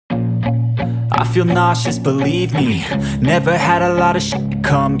I feel nauseous, believe me. Never had a lot of shit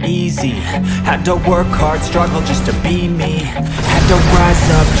come easy. Had to work hard, struggle just to be me. Had to rise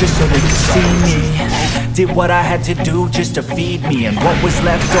up just so they could see me. Did what I had to do just to feed me. And what was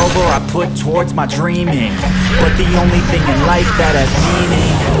left over I put towards my dreaming. But the only thing in life that has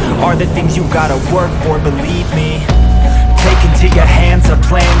meaning are the things you gotta work for, believe me. Take into your hands a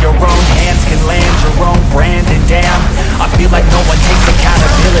plan. Your own hands can land your own brand. And damn, I feel like no one takes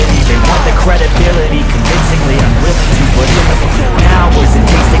accountability. They want the credibility, convincingly unwilling to put in the hours it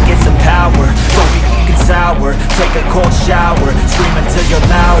takes to get some power. Don't be f***ing sour. Take a cold shower. Scream until you're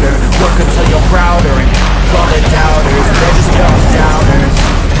louder. Work until you're prouder. And all the doubters, they're just young downers.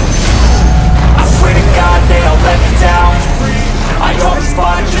 I swear to God they all let me down. I always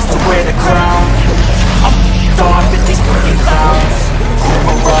fought just to wear the crown. I'm off at these fucking clowns who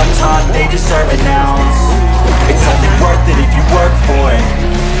were all taught they deserve an ounce. It's only worth it if you work for it.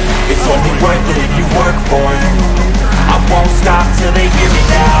 It's only worth it if you work for it. I won't stop till they hear me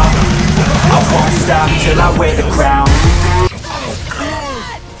now. I won't stop till I wear the crown.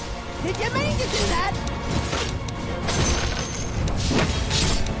 Did you mean to do that?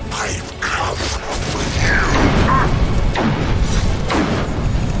 I've come for you.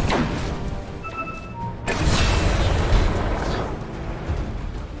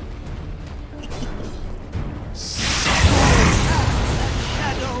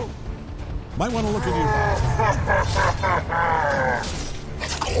 Might want to look at you.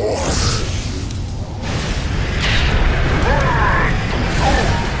 Of course.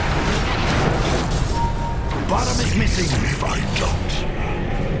 Bottom is missing. If I don't.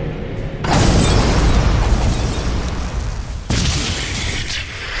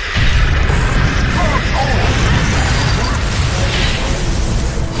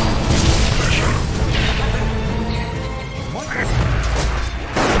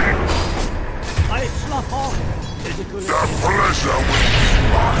 The pleasure will be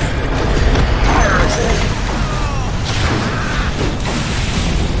mine.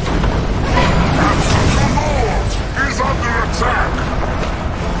 Underlord is under attack.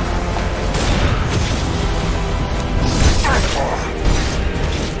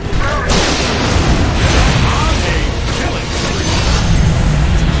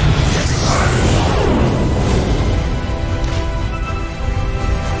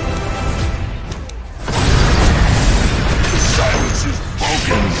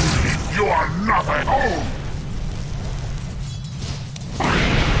 You are not at home!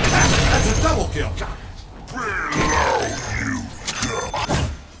 That's a double kill! Below you go!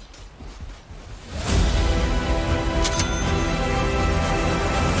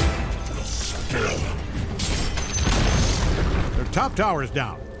 Their top tower is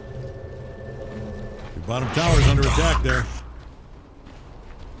down. Your bottom tower is under attack there.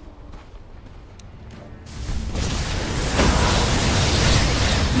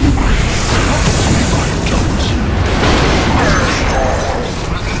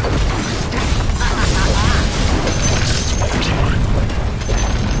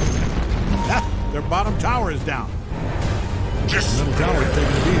 Their bottom tower is down. The middle tower is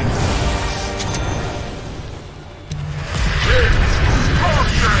taking a beating.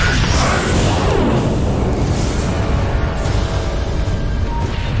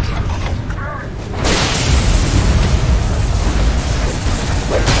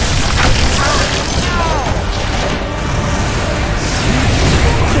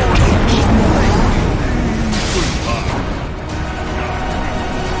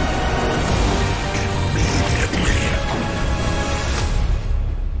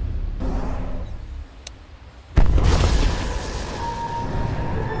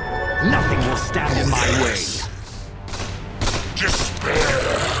 Nothing will stand in my way.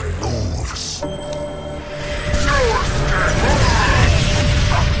 Despair moves.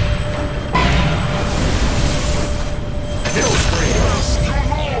 Kill spree! Your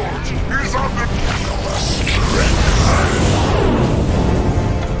lord is under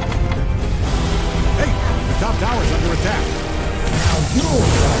Hey, the top tower is under attack.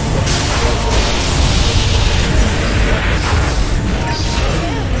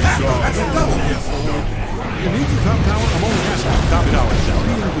 That's a double kill. You need your top tower. I'm only asking. Top tower is down.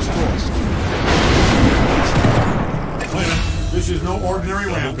 Being destroyed. Wait a minute. This is no ordinary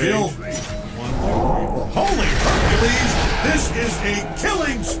rampage. Holy Hercules! This is a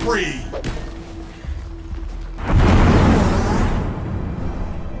killing spree!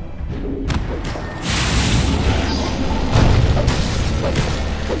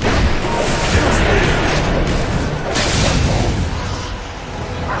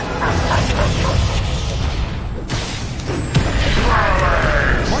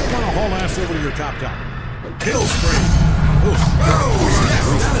 Might want to haul ass over to your top tower. Kill spree. Ooh.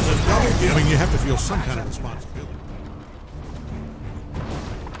 Yes, that is a double kill. I mean, you have to feel some kind of responsibility.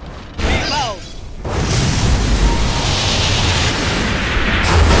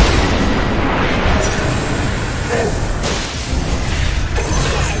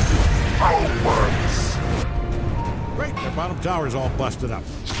 Great, their bottom tower's all busted up.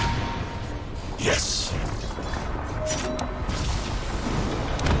 Yes.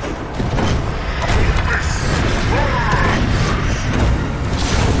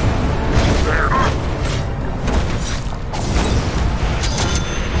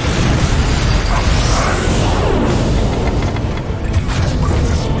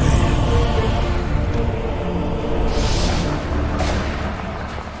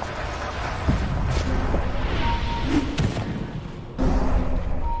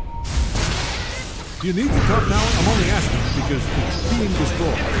 Do you need the top tower? I'm only asking because it's being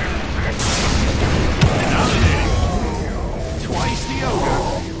destroyed. Dominating. Twice the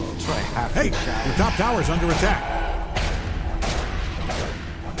ogre. Try half Hey, the shot. your top tower's under attack.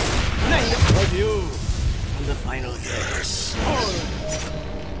 Nice of you. And the final yes.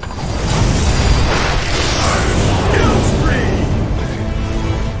 Kill spree!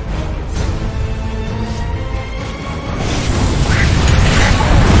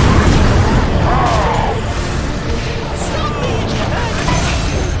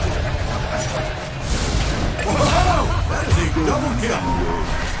 Double kill!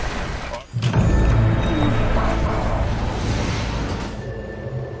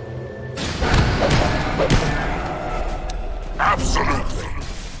 Absolutely.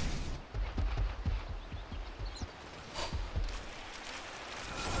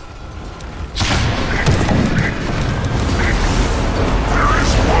 There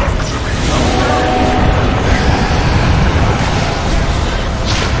is work to be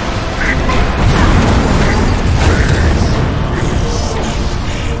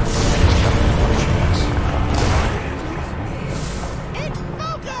It's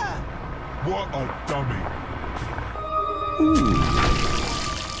Mocha! What a dummy.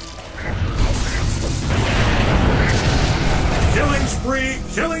 Killing spree!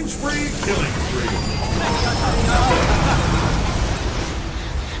 Killing spree! Killing spree!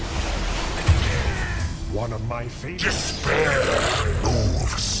 One of my favorites. Despair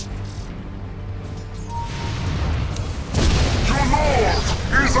moves. Your lord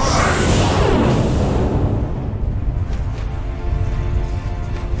is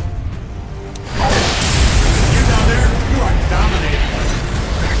You down there, you are dominating.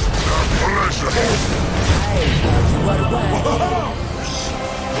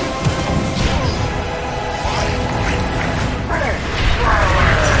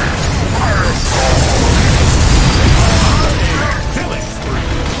 Killing spree.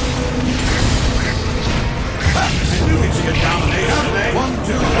 I knew he'd see a domination today. 1,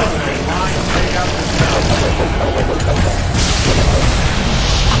 2, eliminate. Line, take out the spell.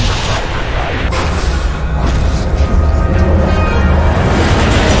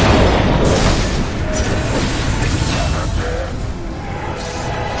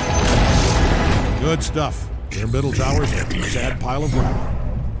 Good stuff. Their middle tower's a sad pile of rubble.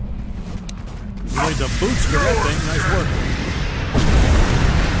 You laid the boots to that thing. Nice work.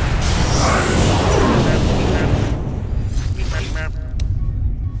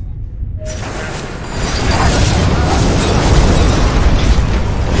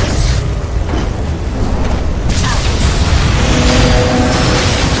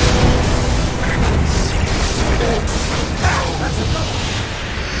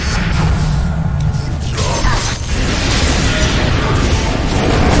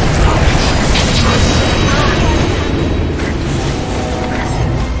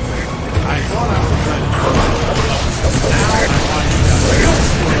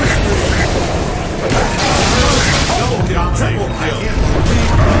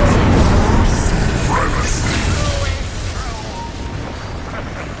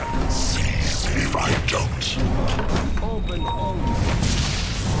 if I don't. Open home.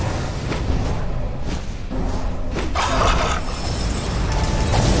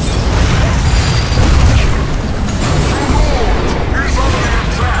 He's under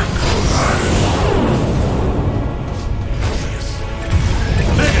attack.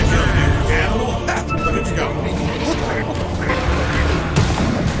 Mega kill, you animal! Look at you go.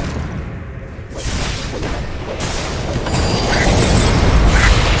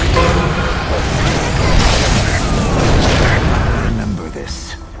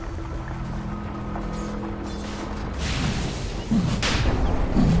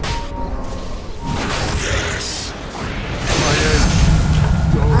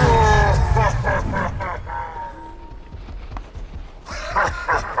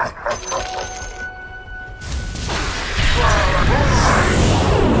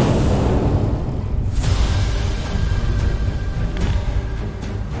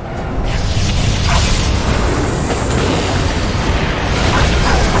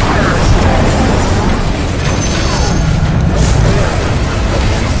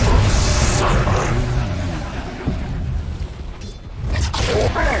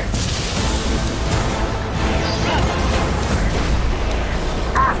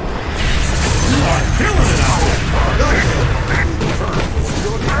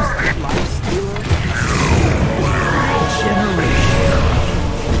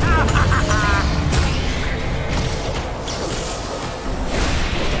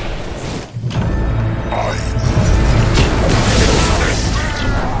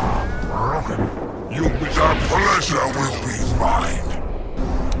 Pleasure will be mine.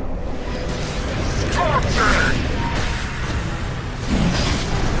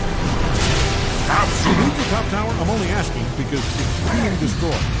 Move the top tower? I'm only asking because it's being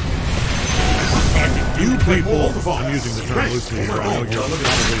destroyed. You people, I'm using the term loosely here. I know you're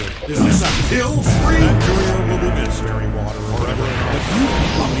probably is this a kill spree? That career will be missed, Harry Water or whatever. But you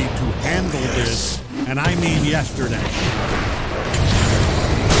people need to handle this, and I mean yesterday.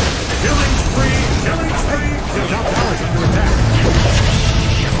 Killing spree! Killing spree! The top tower's under attack.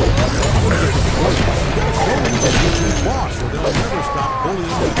 Slowing the future's boss, so they'll never stop bullying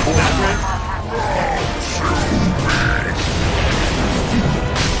the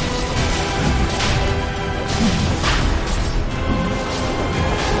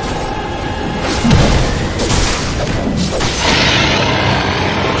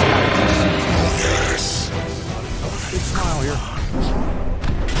Yes. big smile here.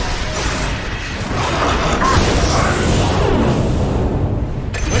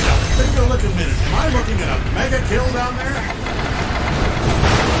 Wait up, take a look a minute. Am I looking at a mega kill down there?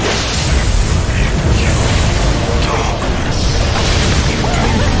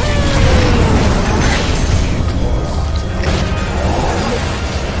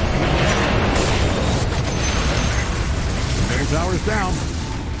 Middle tower's down.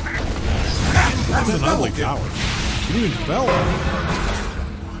 That's an ugly tower. It even fell.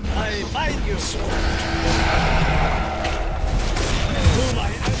 I find you.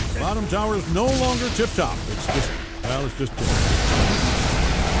 Bottom tower is no longer tip-top. It's just, well, it's just tip.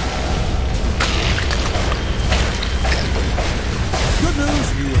 Good news,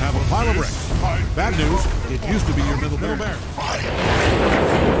 you have a pile of bricks. Bad news, it used to be your middle barrel.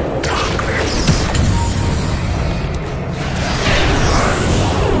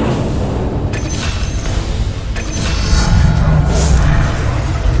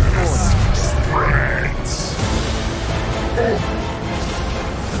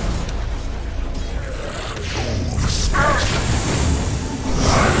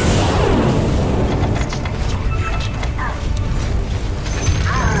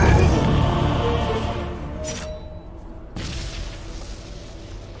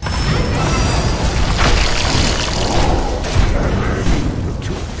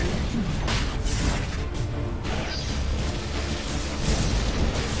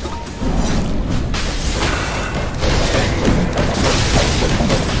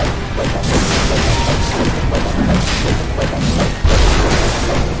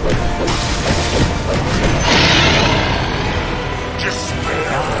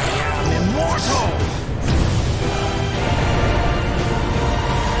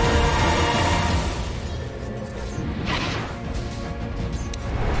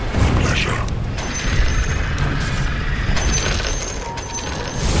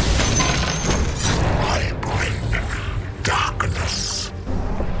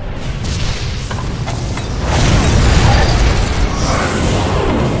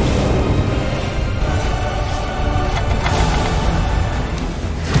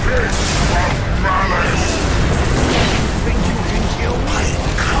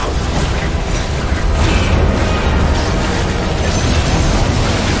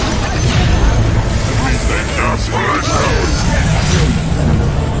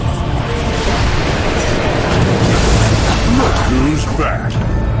 Who's back?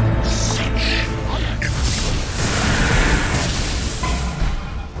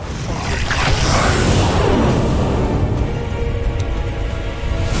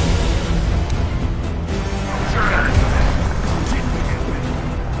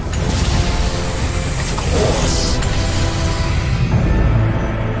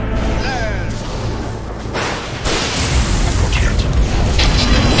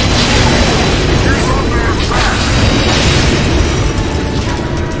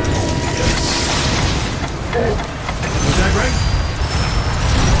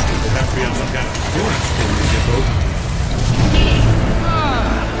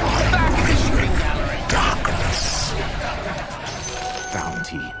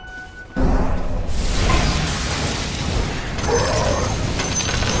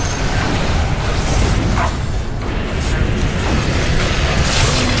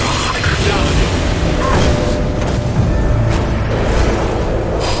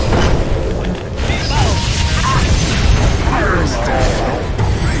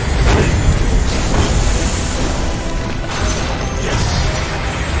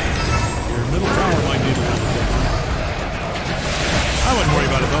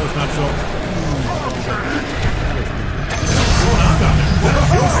 It's not so.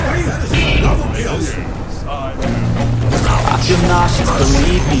 I feel nauseous,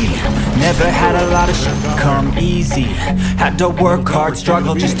 believe me. Never had a lot of shit come easy. Had to work hard,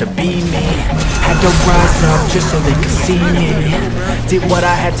 struggle just to be me. Had to rise up just so they could see me. Did what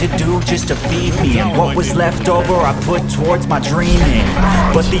I had to do just to feed me. And what was left over I put towards my dreaming.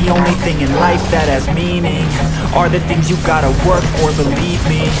 But the only thing in life that has meaning are the things you gotta work for, believe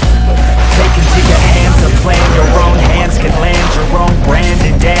me. Take into your hands a plan. Your own hands can land your own brand.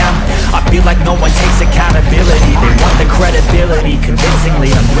 And damn, I feel like no one takes accountability. They want the credibility, convincingly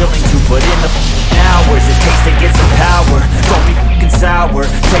unwilling to put in the hours it takes to get some power. Don't be f***ing sour,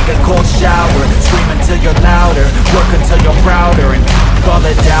 take a cold shower. Scream until you're louder, work until you're prouder. And f*** all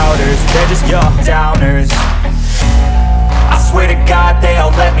the doubters, they're just your downers. I swear to God they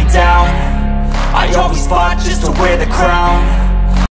all let me down. I always fought just to wear the crown.